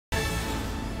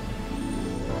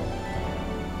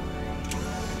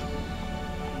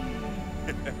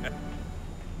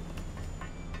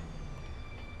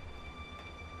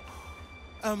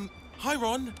Hi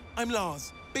Ron, I'm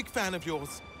Lars. Big fan of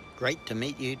yours. Great to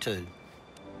meet you too.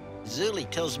 Xuli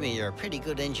tells me you're a pretty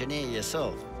good engineer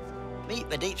yourself. Meet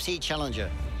the Deep Sea Challenger.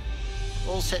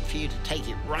 All set for you to take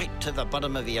it right to the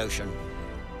bottom of the ocean.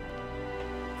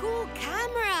 Cool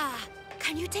camera!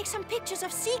 Can you take some pictures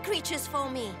of sea creatures for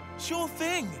me? Sure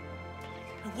thing.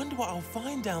 I wonder what I'll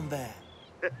find down there.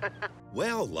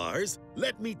 Well, Lars,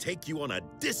 let me take you on a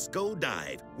disco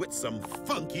dive with some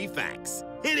funky facts.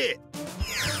 Hit it!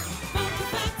 Funky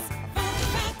facts, funky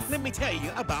facts. Let me tell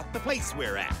you about the place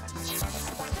we're at.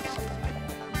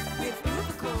 With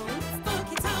Ubercorn's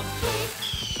funky top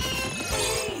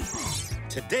 3.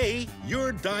 Today,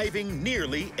 you're diving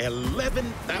nearly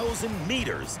 11,000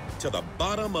 meters to the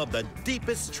bottom of the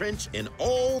deepest trench in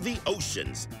all the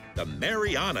oceans, the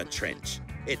Mariana Trench.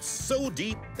 It's so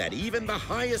deep that even the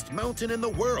highest mountain in the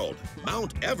world,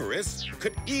 Mount Everest,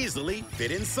 could easily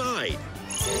fit inside.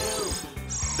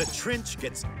 The trench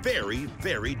gets very,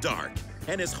 very dark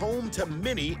and is home to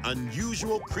many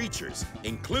unusual creatures,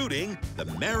 including the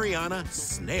Mariana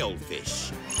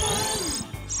snailfish.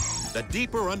 The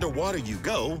deeper underwater you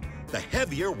go, the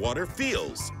heavier water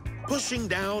feels, pushing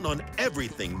down on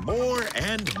everything more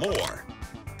and more.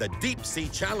 The Deep Sea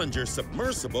Challenger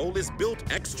submersible is built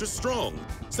extra strong,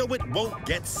 so it won't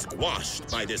get squashed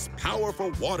by this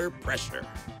powerful water pressure.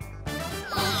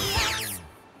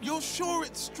 You're sure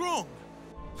it's strong?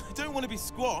 I don't want to be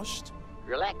squashed.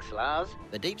 Relax, Lars.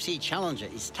 The Deep Sea Challenger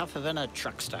is tougher than a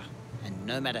truckster. And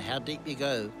no matter how deep you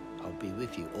go, I'll be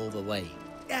with you all the way.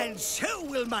 And so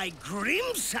will my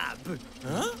Grim Sub.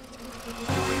 Huh?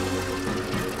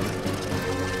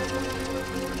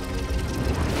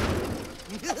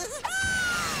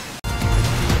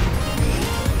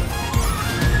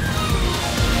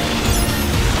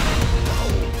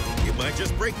 Whoa! You might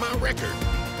just break my record.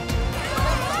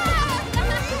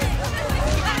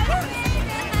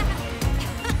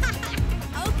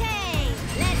 Okay,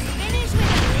 let's finish with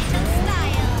a little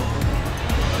style.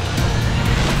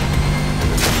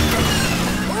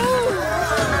 Ooh,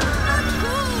 not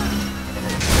good.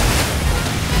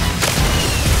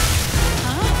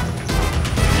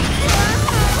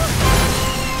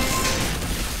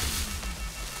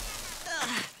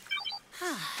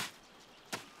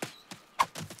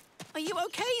 Are you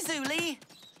okay, Xuli?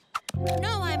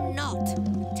 No, I'm not.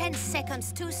 10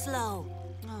 seconds too slow.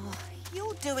 Oh,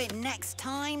 you'll do it next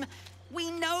time.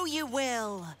 We know you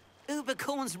will.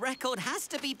 Ubercorn's record has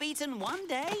to be beaten one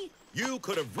day. You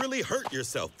could have really hurt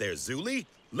yourself there, Xuli.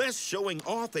 Less showing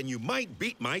off and you might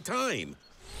beat my time.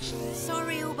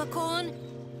 Sorry, Ubercorn.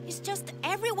 It's just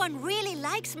everyone really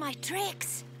likes my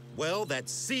tricks. Well, that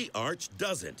sea arch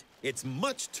doesn't. It's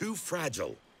much too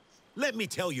fragile. Let me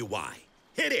tell you why.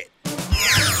 Hit it!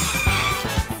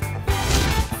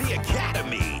 The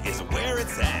Academy is where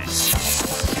it's at.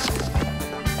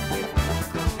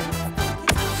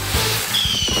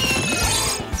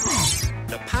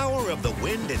 The power of the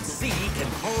wind and sea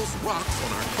can cause rocks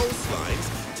on our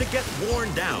coastlines to get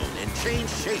worn down and change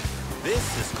shape.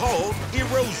 This is called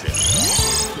erosion.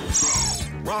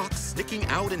 Rocks sticking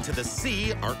out into the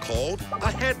sea are called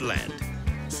a headland.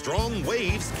 Strong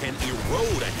waves can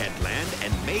erode a headland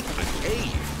and make a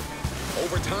cave.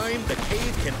 Over time, the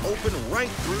cave can open right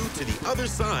through to the other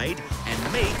side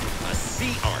and make a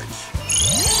sea arch.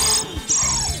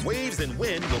 Waves and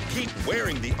wind will keep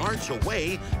wearing the arch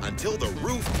away until the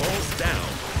roof falls down.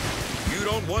 You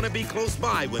don't want to be close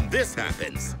by when this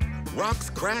happens. Rocks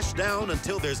crash down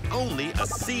until there's only a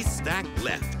sea stack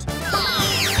left.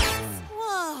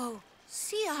 Whoa!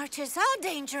 Sea arches are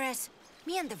dangerous.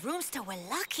 Me and the Roomster were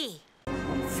lucky.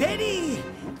 Very,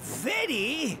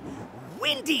 very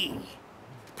windy.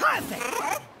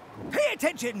 Perfect. Pay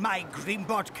attention, my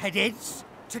Grimbot cadets.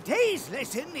 Today's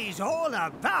lesson is all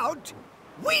about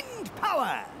wind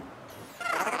power.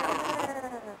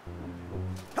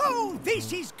 Oh,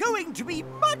 this is going to be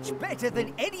much better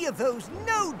than any of those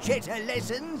no-jetter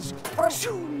lessons.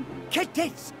 Soon,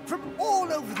 cadets from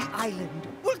all over the island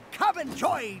will come and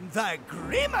join the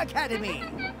Grim Academy.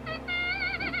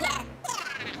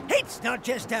 It's not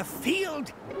just a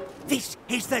field. This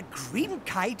is the Grim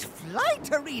Kite Flight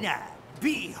Arena.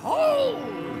 Behold!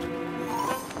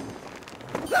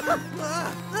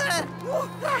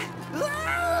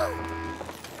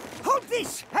 Hold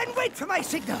this and wait for my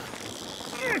signal.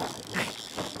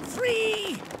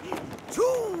 3,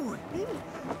 2,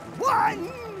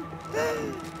 1.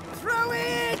 Throw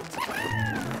it!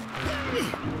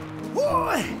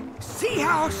 Oh, see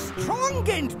how strong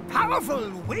and powerful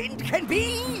wind can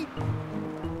be?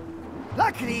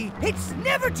 Luckily, it's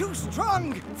never too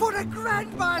strong for a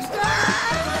Grandmaster!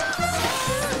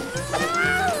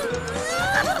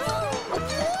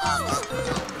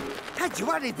 Had you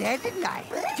on it there, didn't I?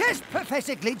 Just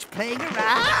Professor Glitch playing around.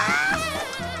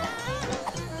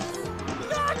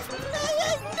 Not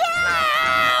playing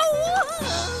now!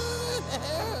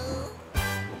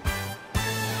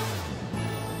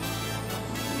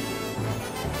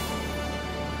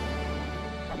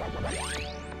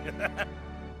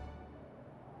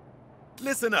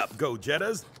 Listen up,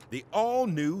 Go-Jetters. The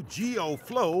all-new Geo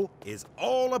Flow is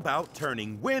all about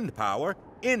turning wind power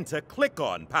into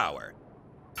click-on power.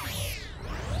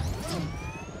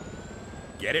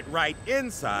 Get it right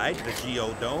inside the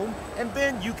Geodome, and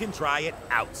then you can try it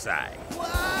outside.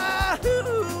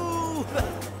 Wahoo!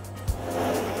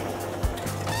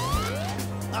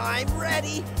 I'm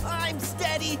ready. I'm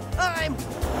steady.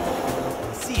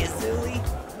 See ya, Xuli.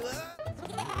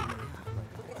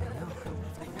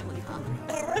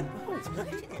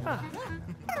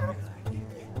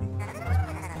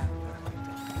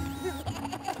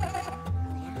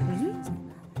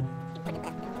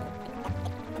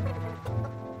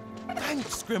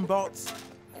 Thanks, Grimbots.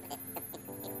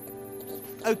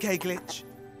 Okay, Glitch.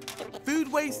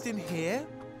 Food waste in here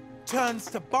turns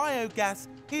to biogas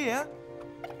here,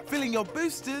 filling your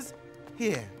boosters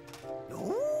here.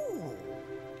 Ooh.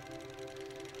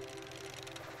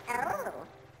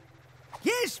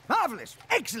 Yes, marvelous.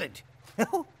 Excellent.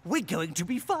 Oh, we're going to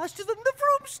be faster than the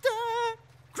Vroomster.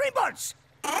 Greenbots,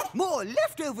 more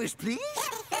leftovers, please.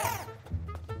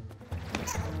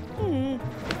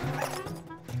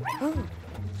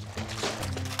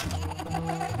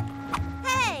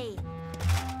 Hey!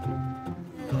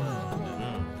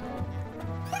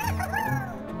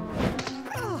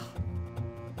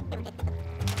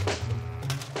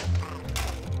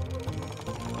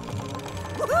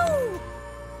 Woohoo!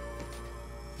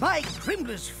 My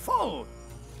Crimbler's full.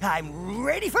 I'm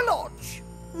ready for launch.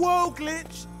 Whoa,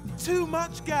 Glitch! Too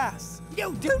much gas.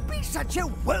 No, don't be such a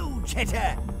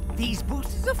woe-jetter. These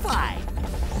boosters are fine.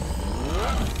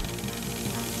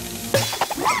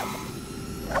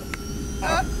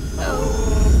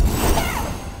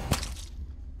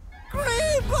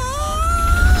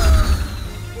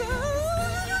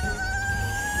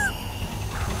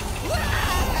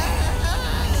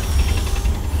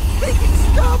 Make it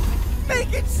stop!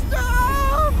 Make it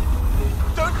stop!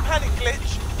 Don't panic,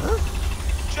 Glitch.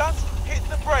 Just hit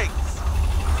the brakes.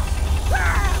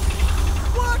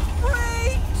 What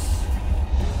brakes?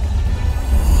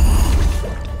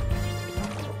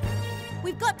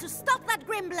 We've got to stop that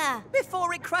Grimbler.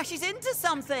 Before it crashes into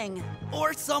something.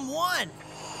 Or someone.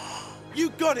 You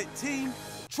got it, team.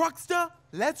 Truckster,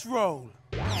 let's roll.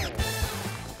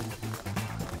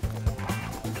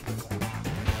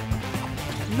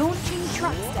 Launching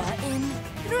Truckster in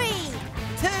 3,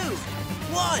 2,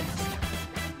 1.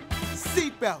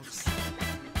 Seatbelts.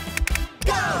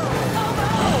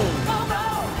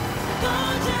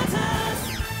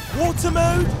 Water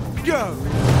mode, go.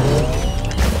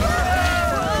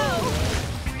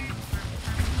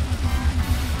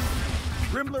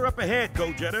 Grimbler up ahead,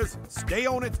 Go-Jetters. Stay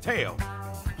on its tail.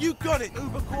 You got it,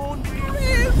 Ubercorn.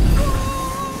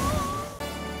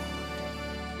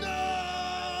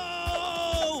 No!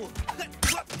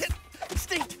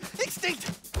 Extinct! Extinct!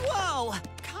 Whoa!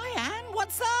 Kyan,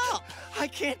 what's up? I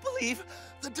can't believe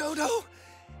the dodo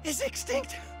is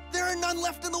extinct. There are none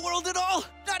left in the world at all.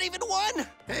 Not even one.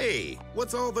 Hey,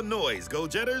 what's all the noise,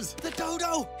 Go-Jetters? The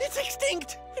dodo is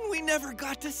extinct, and we never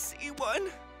got to see one.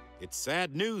 It's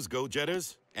sad news,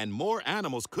 Go-Jetters. And more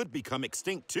animals could become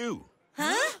extinct, too.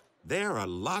 Huh? There are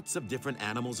lots of different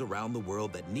animals around the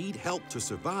world that need help to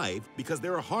survive because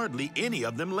there are hardly any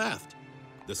of them left.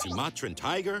 The Sumatran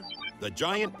tiger, the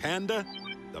giant panda,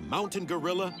 the mountain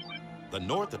gorilla, the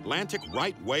North Atlantic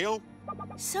right whale.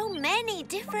 So many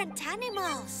different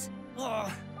animals.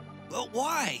 But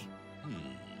why?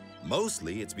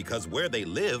 Mostly it's because where they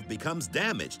live becomes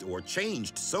damaged or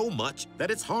changed so much that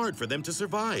it's hard for them to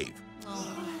survive.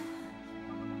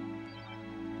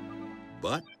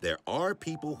 But there are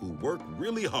people who work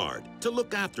really hard to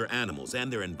look after animals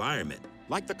and their environment,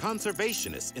 like the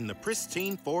conservationists in the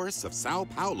pristine forests of Sao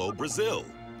Paulo, Brazil.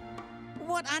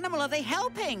 What animal are they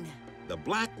helping? The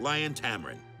black lion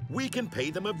tamarin. We can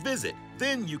pay them a visit.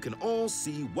 Then you can all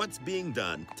see what's being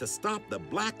done to stop the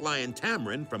black lion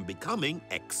tamarin from becoming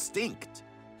extinct.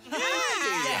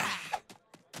 Yeah.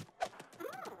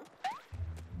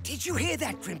 Did you hear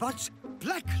that, Grimbots?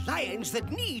 Black lions that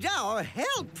need our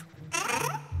help.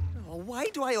 Oh, why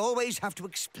do I always have to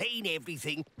explain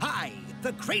everything? I,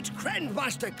 the great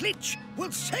Grandmaster Glitch,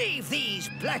 will save these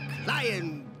black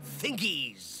lion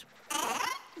thingies.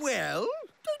 Well,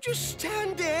 don't just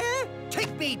stand there.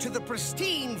 Take me to the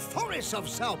pristine forests of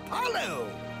Sao Paulo.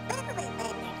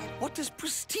 What does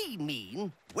pristine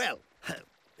mean? Well,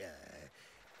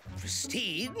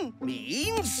 pristine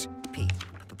means...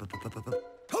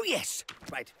 Oh, yes,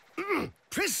 right.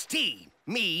 Pristine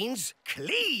means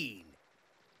clean.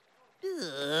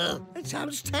 That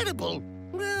sounds terrible.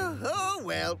 Oh,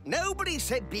 well, nobody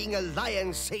said being a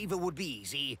lion saver would be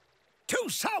easy. To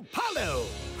Sao Paulo!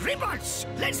 Ribots,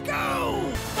 let's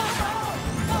go!